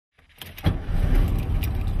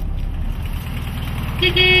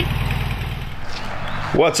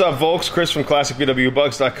What's up, Volks? Chris from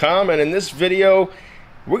ClassicVWBugs.com, and in this video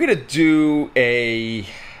we're going to do a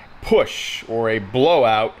push or a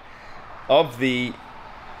blowout of the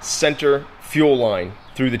center fuel line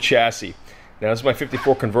through the chassis. Now, this is my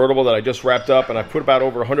 54 convertible that I just wrapped up, and I put about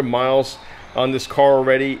over 100 miles on this car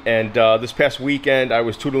already. And this past weekend I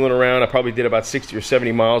was tootling around. I probably did about 60 or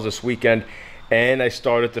 70 miles this weekend, and I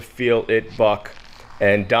started to feel it buck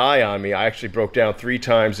and die on me. I actually broke down 3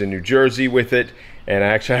 times in New Jersey with it, and I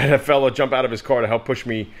actually had a fellow jump out of his car to help push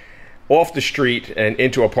me off the street and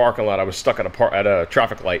into a parking lot. I was stuck at a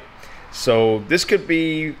traffic light. So this could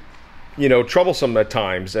be, you know, troublesome at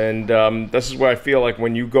times, and this is where I feel like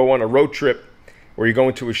when you go on a road trip or you're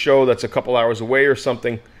going to a show that's a couple hours away or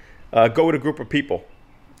something, go with a group of people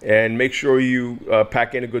and make sure you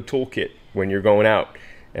pack in a good toolkit when you're going out.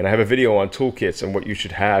 And I have a video on toolkits and what you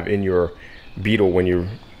should have in your Beetle when you're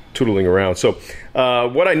tootling around. So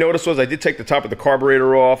what I noticed was I did take the top of the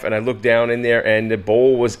carburetor off, and I looked down in there and the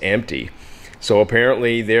bowl was empty. So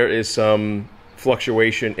apparently there is some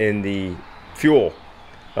fluctuation in the fuel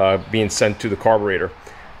being sent to the carburetor.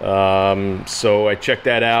 So I checked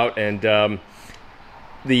that out, and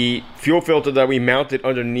the fuel filter that we mounted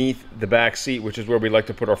underneath the back seat, which is where we like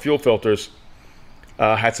to put our fuel filters,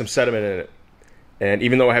 had some sediment in it. And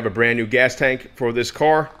even though I have a brand new gas tank for this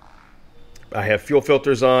car, I have fuel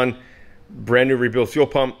filters on, brand new rebuilt fuel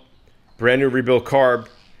pump, brand new rebuilt carb.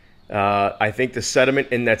 I think the sediment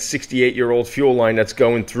in that 68-year-old fuel line that's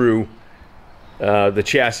going through the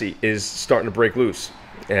chassis is starting to break loose.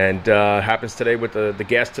 And happens today with the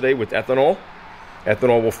gas today with ethanol.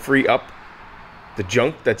 Ethanol will free up the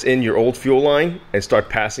junk that's in your old fuel line and start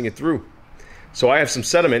passing it through. So I have some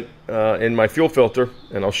sediment in my fuel filter,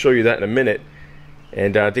 and I'll show you that in a minute.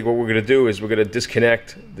 And I think what we're going to do is we're going to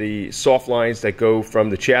disconnect the soft lines that go from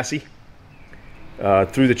the chassis,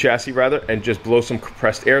 through the chassis rather, and just blow some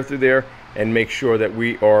compressed air through there and make sure that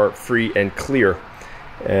we are free and clear.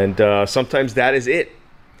 And sometimes that is it,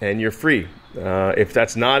 and you're free. If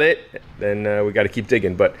that's not it, then we got to keep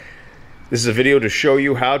digging. But this is a video to show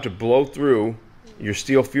you how to blow through your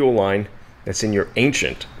steel fuel line that's in your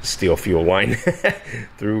ancient steel fuel line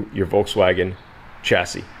through your Volkswagen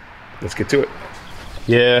chassis. Let's get to it.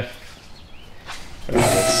 Yeah.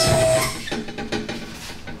 Let's see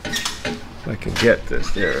if I can get this.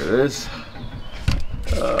 There it is.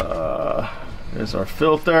 There's our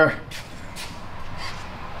filter.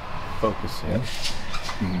 Focus in.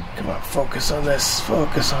 Come on, focus on this.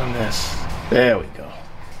 Focus on this. There we go.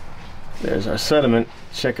 There's our sediment.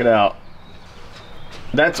 Check it out.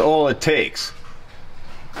 That's all it takes.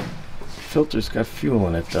 Filter's got fuel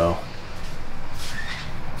in it though.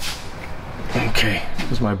 Okay,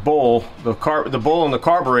 because my bowl, the bowl in the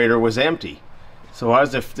carburetor was empty. So I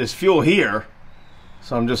was this fuel here,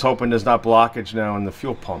 so I'm just hoping there's not blockage now in the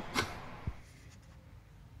fuel pump.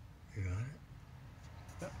 You got it?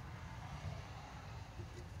 Yep.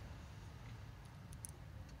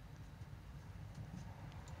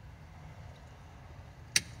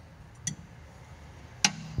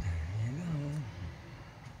 There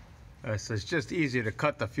you go. So it's just easier to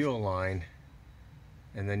cut the fuel line,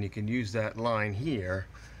 and then you can use that line here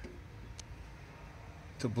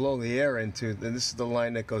to blow the air into. And this is the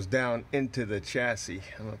line that goes down into the chassis.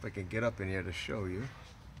 I don't know if I can get up in here to show you.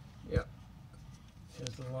 Yep.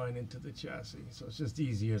 There's the line into the chassis. So it's just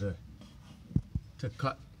easier to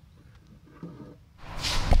cut.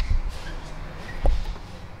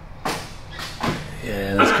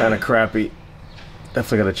 Yeah, that's kind of crappy.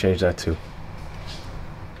 Definitely got to change that too.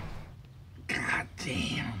 God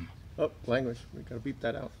damn. Oh, language. We gotta beep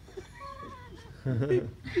that out.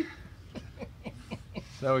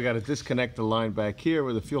 Now we gotta disconnect the line back here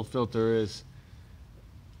where the fuel filter is.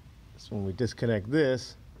 So when we disconnect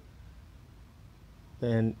this,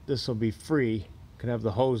 then this will be free. You can have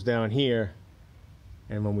the hose down here,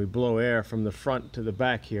 and when we blow air from the front to the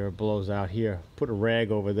back here, it blows out here. Put a rag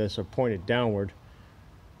over this or point it downward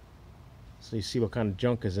so you see what kind of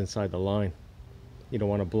junk is inside the line. You don't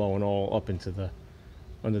want to blow it all up into the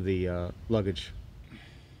under the luggage.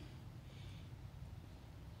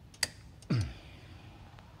 There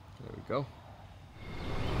we go.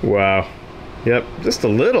 Wow. Yep, just a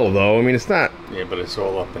little though. I mean, it's not. Yeah, but it's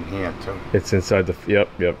all up in here too. It's inside the.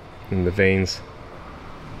 Yep, in the veins.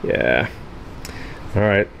 Yeah. All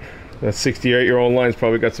right. That 68-year-old line's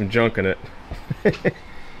probably got some junk in it.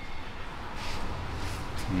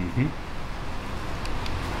 Mm-hmm.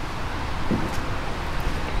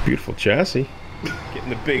 Beautiful chassis. Getting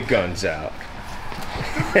the big guns out.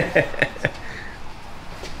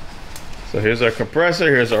 So here's our compressor,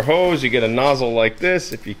 here's our hose. You get a nozzle like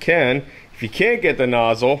this if you can. If If you can't get the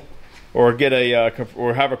nozzle, or get a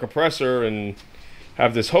or have a compressor and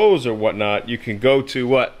have this hose or whatnot, you can go to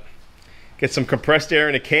what? Get some compressed air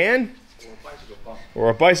in a can? Or a bicycle pump. Or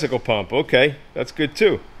a bicycle pump. Okay, that's good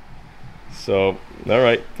too. So, all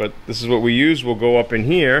right, but this is what we use. We'll go up in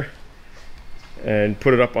here and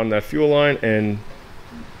put it up on that fuel line and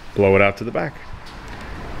blow it out to the back.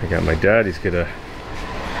 I got my dad. He's gonna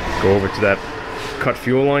go over to that cut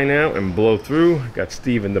fuel line now and blow through. I got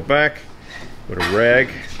Steve in the back with a rag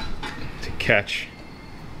to catch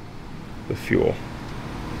the fuel.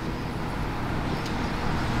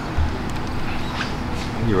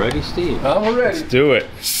 You ready, Steve? I'm ready. Let's do it.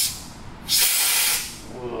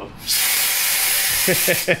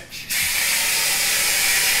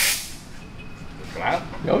 Flat?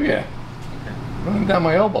 Oh yeah. Running down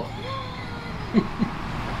my elbow.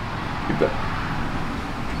 Get that.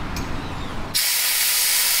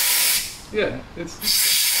 Yeah, it's.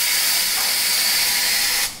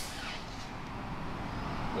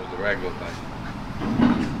 What does the rag look like?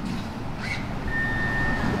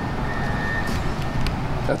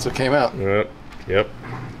 That's what came out. Yep.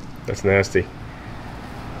 That's nasty.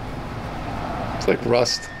 It's like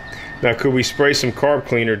rust. Now, could we spray some carb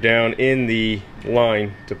cleaner down in the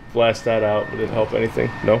line to blast that out? Would it help anything?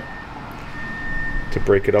 No? To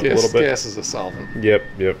break it up a little bit? Gas is a solvent. Yep.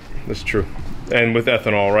 That's true. And with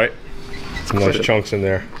ethanol, right? Some nice chunks in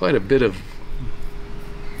there. Quite a bit of.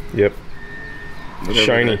 Yep. Whatever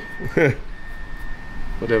Shiny.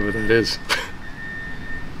 Whatever that is.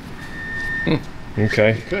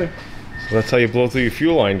 Okay. Okay. So that's how you blow through your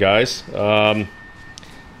fuel line, guys.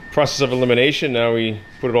 Process of elimination. Now we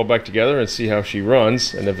put it all back together and see how she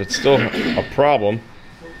runs. And if it's still a problem,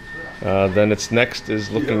 then it's next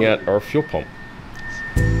is looking at our fuel pump.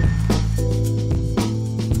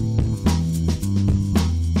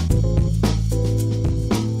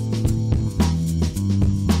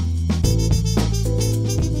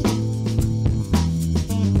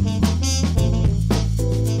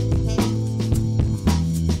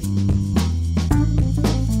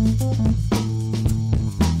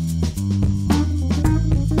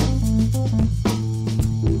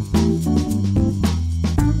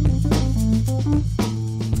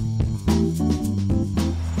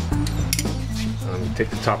 Take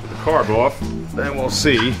the top of the carb off, then we'll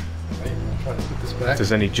see Try to put this if back.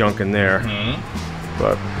 there's any junk in there.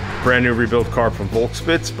 But brand new rebuilt carb from Volks.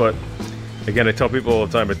 But again, I tell people all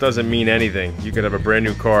the time, it doesn't mean anything. You could have a brand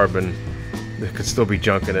new carb and there could still be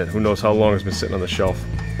junk in it. Who knows how long it's been sitting on the shelf.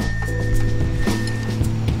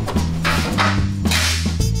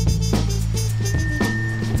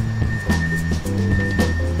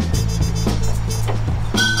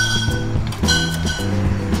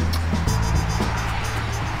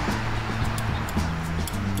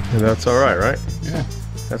 And that's all right, right? Yeah.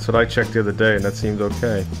 That's what I checked the other day, and that seemed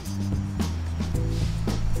okay.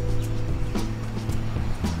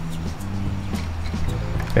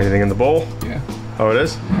 Anything in the bowl? Yeah. Oh, it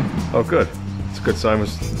is? Oh, good. It's a good sign.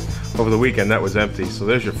 Over the weekend, that was empty. So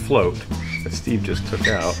there's your float that Steve just took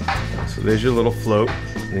out. So there's your little float.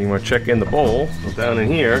 And you want to check in the bowl. Go down in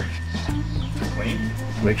here. Clean?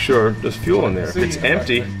 Make sure there's fuel in there. If it's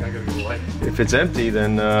empty,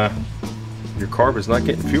 then your carb is not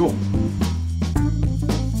getting fuel.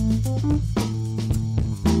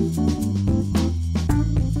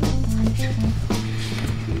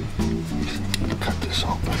 Cut this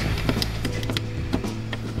open.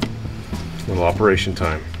 Little operation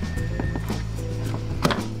time.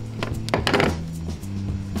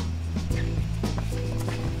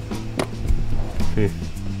 You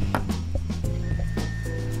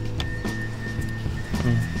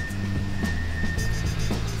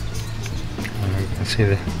can see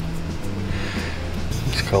the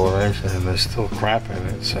discoloration, and there's still crap in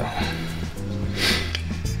it, so. A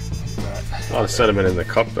lot of sediment in the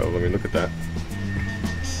cup, though. Let me look at that.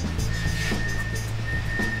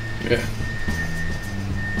 Yeah.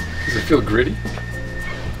 Does it feel gritty?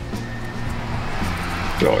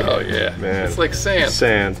 Oh yeah. Man. It's like sand.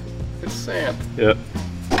 Sand. It's sand. Yep.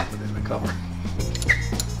 There's the cover.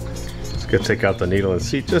 Let's go take out the needle and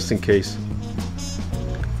see, just in case.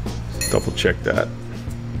 Double check that.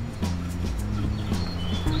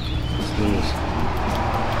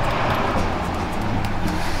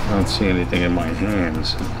 I don't see anything in my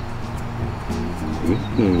hands.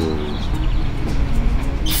 Ooh.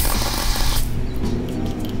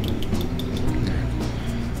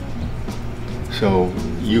 So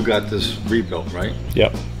you got this rebuilt, right?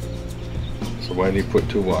 Yep. So why did you put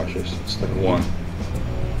 2 washers instead of 1?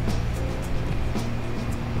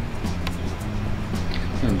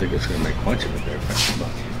 I don't think it's going to make much of a difference. But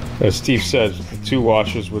As Steve said, the 2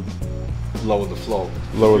 washers would lower the flow.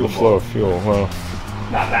 Lower the flow of fuel. Well,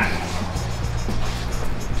 Not that.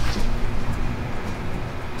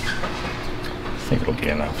 I think it'll be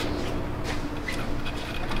enough.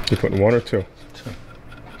 you putting 1 or 2? Two.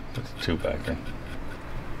 Put 2 back in.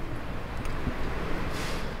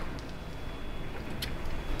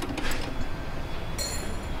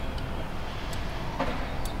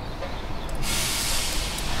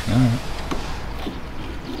 Alright.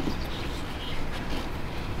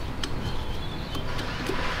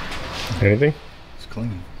 Anything? It's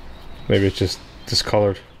clean. Maybe it's just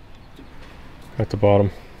discolored at the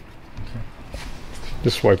bottom.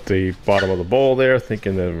 Just wipe the bottom of the bowl there,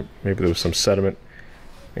 thinking that maybe there was some sediment,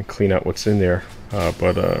 and clean out what's in there.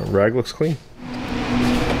 But rag looks clean.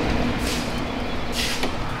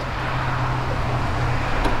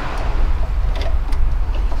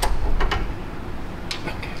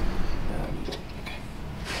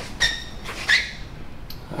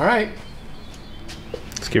 All right.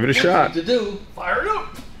 Let's give it a shot. To do. Fire it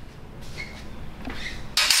up.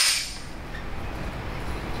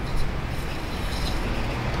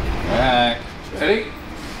 All right. Ready? Here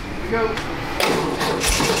we go.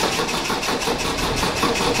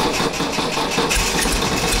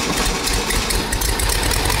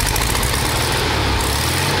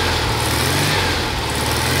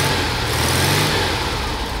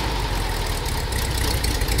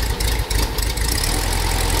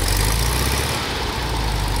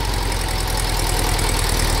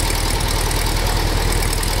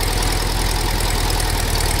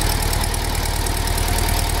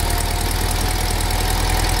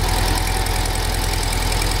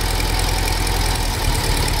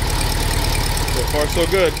 So far, so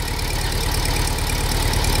good.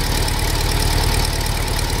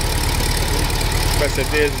 Best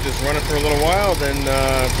idea is just run it for a little while, then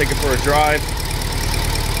take it for a drive,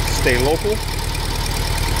 stay local,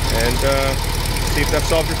 and see if that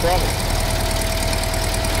solves your problem.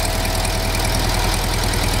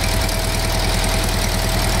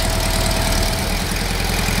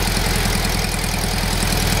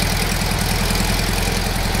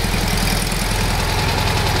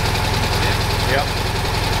 Yep.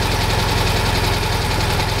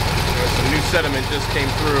 Some new sediment just came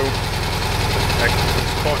through. That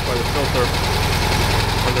was caught by the filter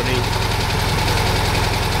underneath.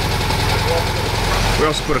 We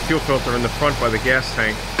also put a fuel filter in the front by the gas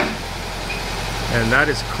tank, and that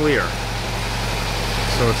is clear.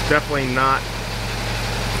 So it's definitely not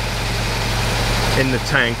in the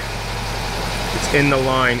tank. It's in the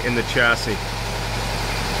line in the chassis.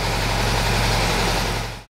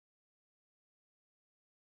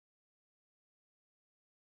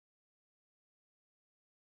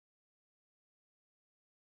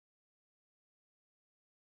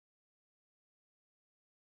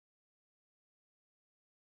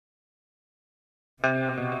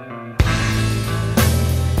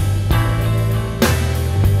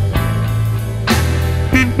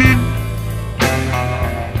 Beep beep.